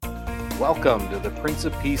Welcome to the Prince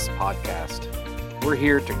of Peace podcast. We're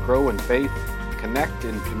here to grow in faith, connect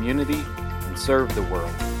in community, and serve the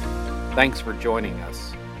world. Thanks for joining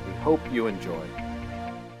us. We hope you enjoy.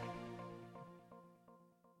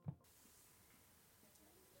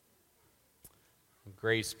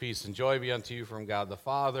 Grace, peace, and joy be unto you from God the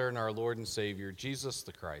Father and our Lord and Savior, Jesus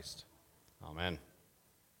the Christ. Amen.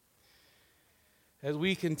 As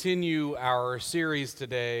we continue our series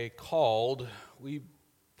today called, we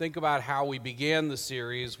think about how we began the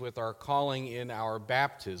series with our calling in our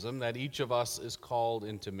baptism, that each of us is called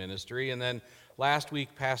into ministry. And then last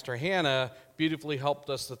week, Pastor Hannah beautifully helped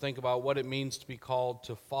us to think about what it means to be called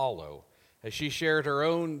to follow, as she shared her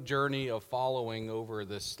own journey of following over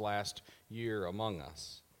this last year among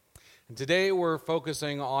us. And today we're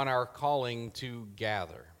focusing on our calling to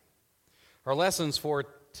gather. Our lessons for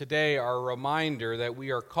today are a reminder that we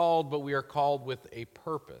are called, but we are called with a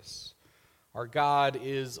purpose. Our God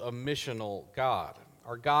is a missional God.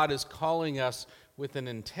 Our God is calling us with an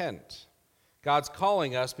intent. God's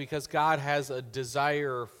calling us because God has a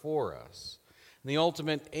desire for us. And the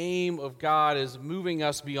ultimate aim of God is moving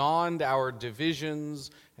us beyond our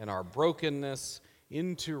divisions and our brokenness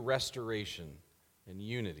into restoration and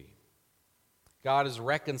unity. God is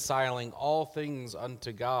reconciling all things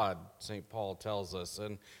unto God, St. Paul tells us,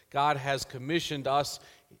 and God has commissioned us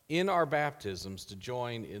in our baptisms to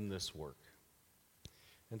join in this work.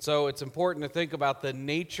 And so it's important to think about the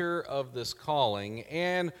nature of this calling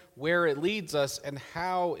and where it leads us and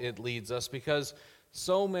how it leads us, because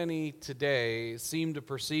so many today seem to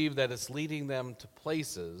perceive that it's leading them to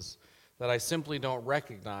places that I simply don't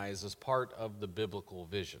recognize as part of the biblical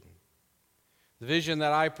vision. The vision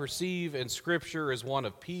that I perceive in Scripture is one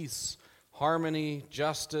of peace, harmony,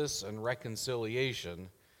 justice, and reconciliation.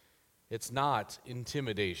 It's not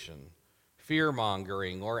intimidation,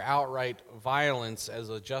 fear-mongering, or outright violence as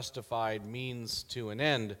a justified means to an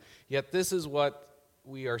end. Yet this is what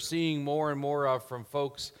we are seeing more and more of from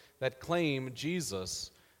folks that claim Jesus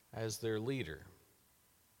as their leader.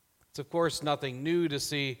 It's, of course, nothing new to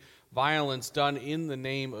see violence done in the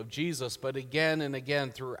name of Jesus, but again and again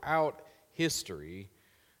throughout history,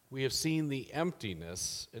 we have seen the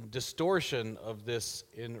emptiness and distortion of this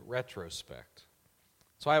in retrospect.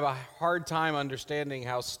 So I have a hard time understanding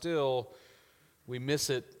how still we miss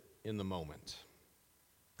it in the moment.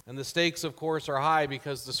 And the stakes, of course, are high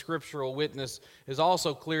because the scriptural witness is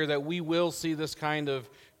also clear that we will see this kind of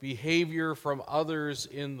behavior from others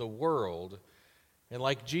in the world. And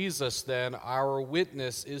like Jesus, then, our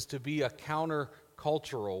witness is to be a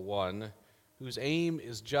countercultural one whose aim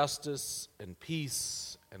is justice and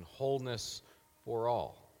peace and wholeness for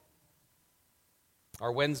all.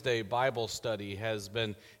 Our Wednesday Bible study has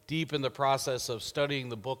been deep in the process of studying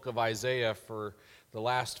the book of Isaiah for the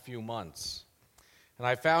last few months. And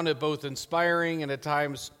I found it both inspiring and at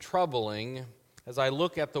times troubling as I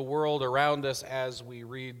look at the world around us as we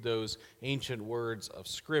read those ancient words of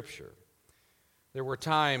Scripture. There were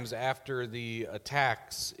times after the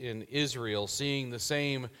attacks in Israel, seeing the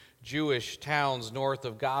same Jewish towns north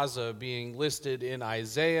of Gaza being listed in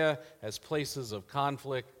Isaiah as places of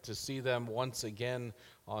conflict, to see them once again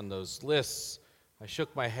on those lists. I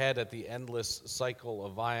shook my head at the endless cycle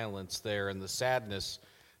of violence there and the sadness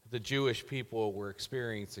that the Jewish people were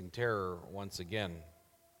experiencing terror once again.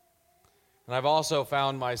 And I've also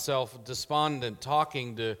found myself despondent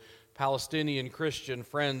talking to Palestinian Christian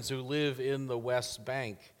friends who live in the West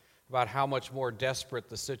Bank about how much more desperate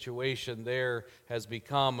the situation there has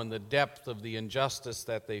become and the depth of the injustice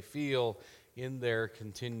that they feel in their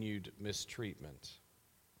continued mistreatment.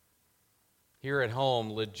 Here at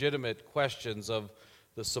home, legitimate questions of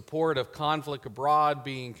the support of conflict abroad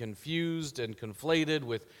being confused and conflated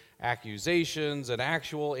with accusations and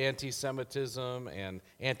actual anti-Semitism and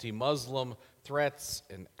anti-Muslim threats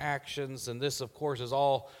and actions. And this, of course, is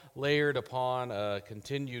all layered upon a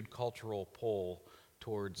continued cultural pull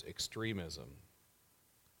towards extremism.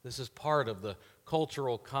 This is part of the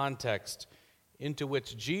cultural context into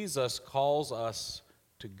which Jesus calls us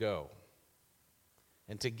to go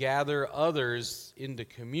and to gather others into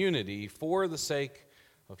community for the sake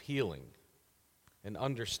of healing and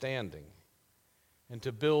understanding, and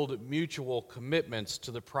to build mutual commitments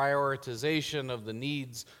to the prioritization of the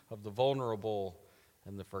needs of the vulnerable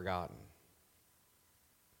and the forgotten.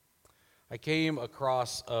 I came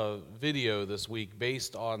across a video this week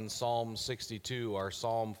based on Psalm 62, our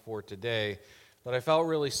psalm for today, that I felt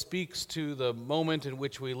really speaks to the moment in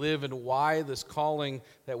which we live and why this calling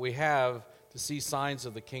that we have to see signs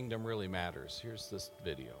of the kingdom really matters. Here's this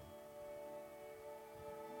video.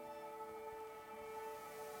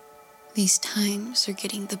 These times are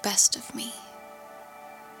getting the best of me.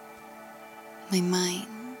 my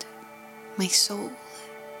mind, my soul,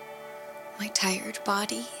 my tired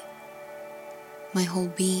body, my whole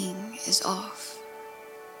being is off.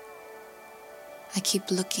 I keep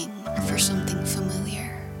looking for something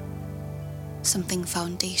familiar, something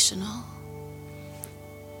foundational,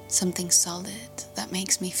 something solid that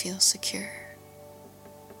makes me feel secure.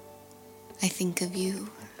 I think of you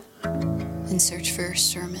and search for a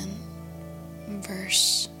sermon,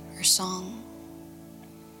 verse, or song,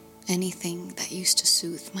 anything that used to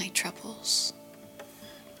soothe my troubles,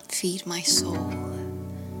 feed my soul,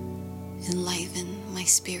 enliven my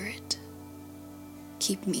spirit,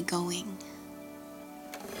 keep me going.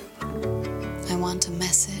 I want a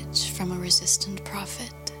message from a resistant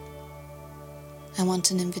prophet. I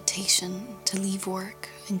want an invitation to leave work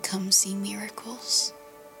and come see miracles.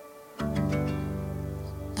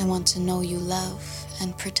 I want to know you love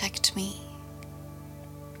and protect me.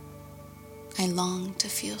 I long to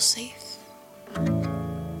feel safe.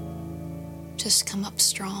 Just come up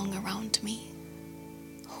strong around me.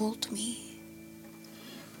 Hold me.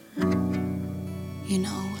 You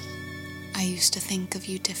know, I used to think of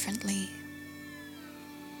you differently.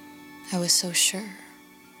 I was so sure,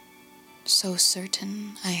 so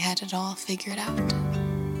certain I had it all figured out.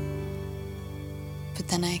 But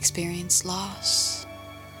then I experienced loss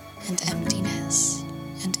and emptiness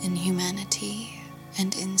and inhumanity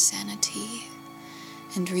and insanity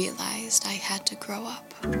and realized I had to grow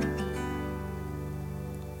up.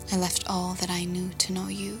 I left all that I knew to know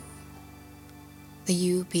you, the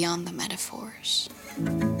you beyond the metaphors,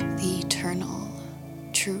 the eternal,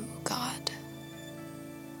 true God.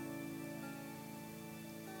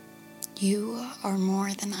 You are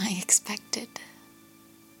more than I expected.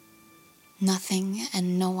 Nothing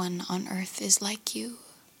and no one on earth is like you.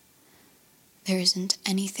 There isn't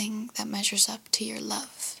anything that measures up to your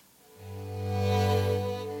love.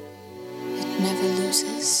 It never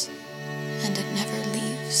loses, and it never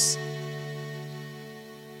leaves.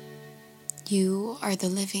 You are the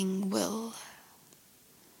living will.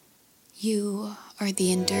 You are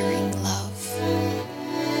the enduring love.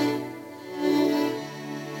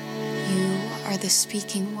 You are the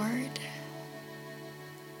speaking word.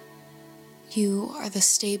 You are the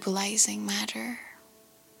stabilizing matter,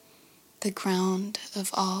 the ground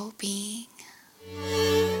of all being.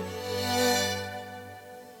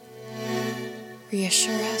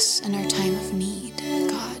 Reassure us in our time of need,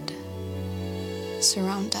 God.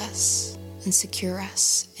 Surround us and secure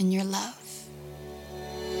us in your love.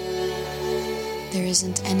 There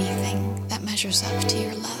isn't anything that measures up to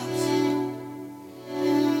your love.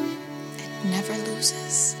 It never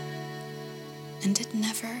loses, and it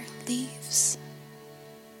never leaves.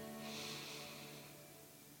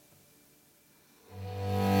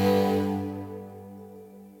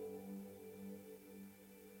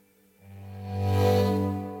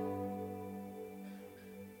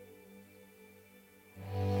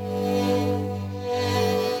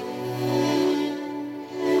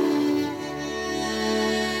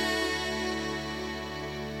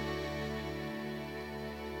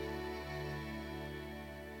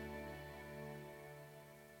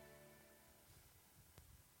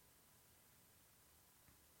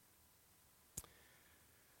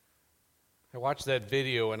 I watch that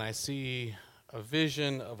video and I see a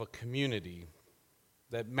vision of a community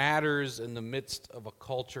that matters in the midst of a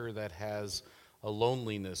culture that has a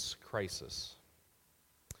loneliness crisis.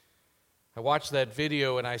 I watch that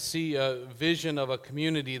video and I see a vision of a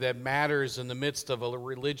community that matters in the midst of a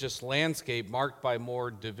religious landscape marked by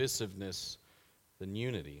more divisiveness than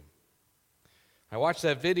unity. I watch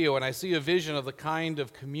that video and I see a vision of the kind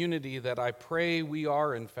of community that I pray we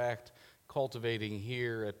are, in fact, cultivating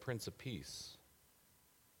here at Prince of Peace.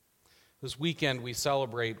 This weekend we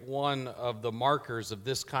celebrate one of the markers of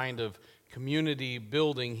this kind of community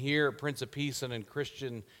building here at Prince of Peace and in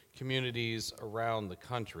Christian communities around the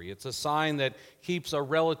country. It's a sign that keeps a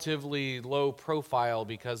relatively low profile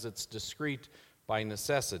because it's discreet by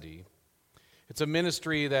necessity. It's a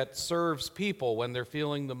ministry that serves people when they're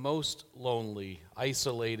feeling the most lonely,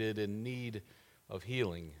 isolated, in need of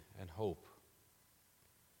healing and hope.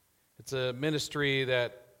 It's a ministry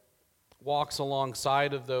that walks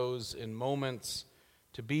alongside of those in moments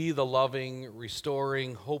to be the loving,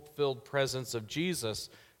 restoring, hope-filled presence of Jesus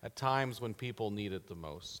at times when people need it the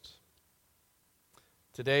most.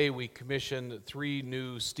 Today we commissioned 3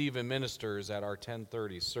 new Stephen ministers at our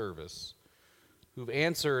 10:30 service who've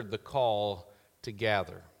answered the call to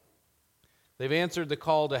gather. They've answered the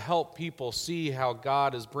call to help people see how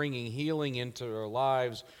God is bringing healing into their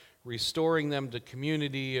lives, restoring them to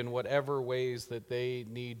community in whatever ways that they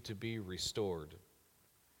need to be restored.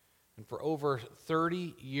 And for over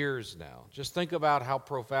 30 years now, just think about how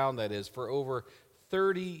profound that is. For over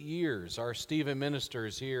 30 years, our Stephen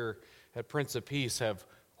ministers here at Prince of Peace have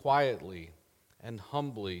quietly and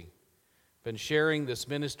humbly been sharing this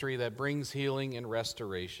ministry that brings healing and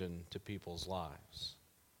restoration to people's lives.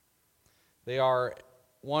 They are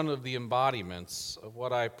one of the embodiments of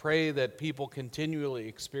what I pray that people continually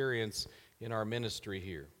experience in our ministry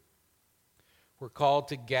here. We're called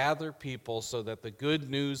to gather people so that the good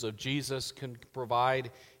news of Jesus can provide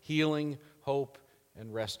healing, hope,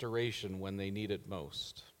 and restoration when they need it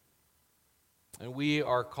most. And we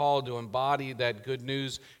are called to embody that good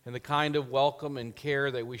news in the kind of welcome and care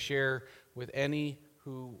that we share with any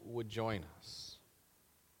who would join us.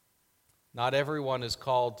 Not everyone is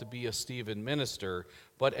called to be a Stephen minister,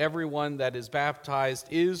 but everyone that is baptized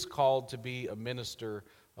is called to be a minister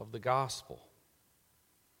of the gospel.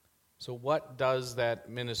 So what does that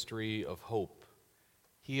ministry of hope,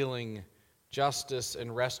 healing, justice,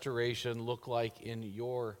 and restoration look like in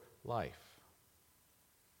your life?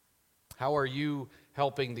 How are you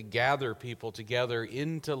helping to gather people together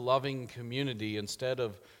into loving community instead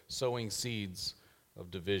of sowing seeds of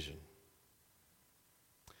division?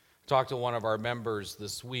 I talked to one of our members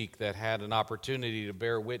this week that had an opportunity to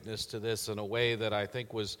bear witness to this in a way that I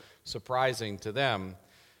think was surprising to them.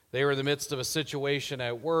 They were in the midst of a situation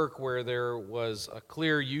at work where there was a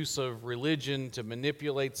clear use of religion to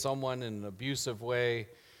manipulate someone in an abusive way,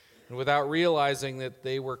 and without realizing that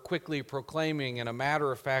they were quickly proclaiming in a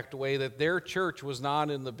matter-of-fact way that their church was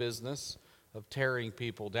not in the business of tearing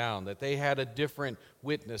people down, that they had a different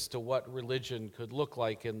witness to what religion could look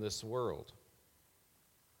like in this world.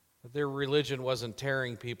 That their religion wasn't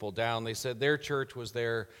tearing people down. They said their church was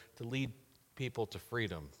there to lead people to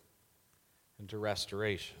freedom and to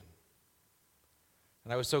restoration.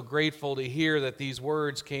 And I was so grateful to hear that these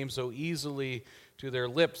words came so easily to their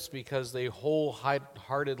lips because they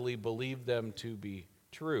wholeheartedly believed them to be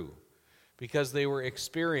true, because they were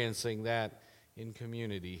experiencing that in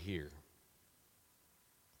community here.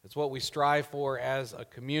 It's what we strive for as a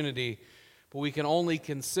community, but we can only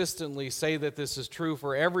consistently say that this is true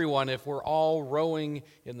for everyone if we're all rowing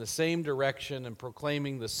in the same direction and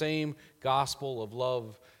proclaiming the same gospel of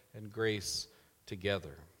love and grace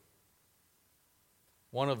together.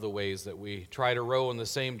 One of the ways that we try to row in the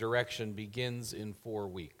same direction begins in 4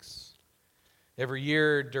 weeks. Every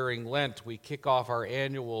year during Lent, we kick off our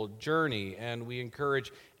annual journey, and we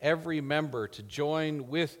encourage every member to join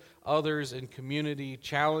with others in community,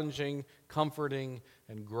 challenging, comforting,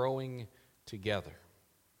 and growing together.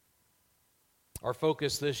 Our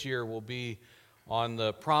focus this year will be on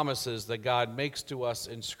the promises that God makes to us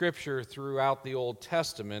in Scripture throughout the Old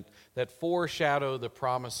Testament that foreshadow the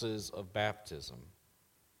promises of baptism.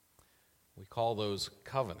 We call those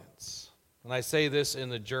covenants. And I say this in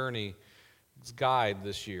the journey's guide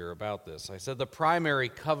this year about this. I said the primary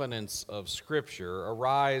covenants of Scripture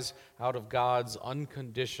arise out of God's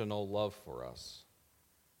unconditional love for us.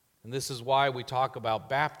 And this is why we talk about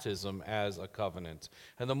baptism as a covenant.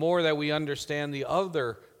 And the more that we understand the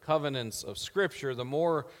other covenants of Scripture, the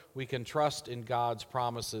more we can trust in God's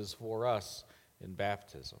promises for us in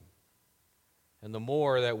baptism. And the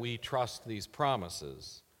more that we trust these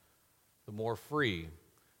promises, the more free,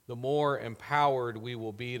 the more empowered we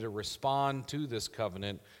will be to respond to this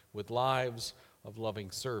covenant with lives of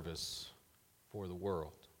loving service for the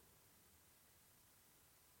world.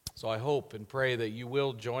 So I hope and pray that you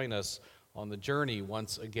will join us on the journey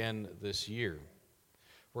once again this year.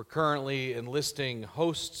 We're currently enlisting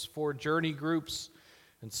hosts for journey groups,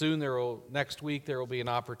 and soon next week there will be an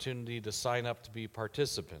opportunity to sign up to be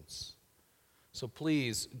participants. So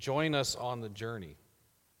please join us on the journey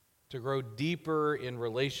to grow deeper in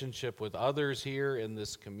relationship with others here in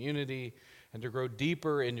this community, and to grow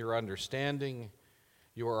deeper in your understanding,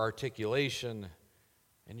 your articulation,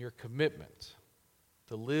 and your commitment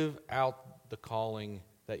to live out the calling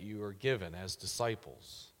that you are given as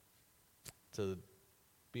disciples, to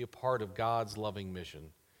be a part of God's loving mission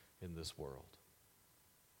in this world.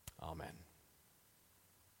 Amen.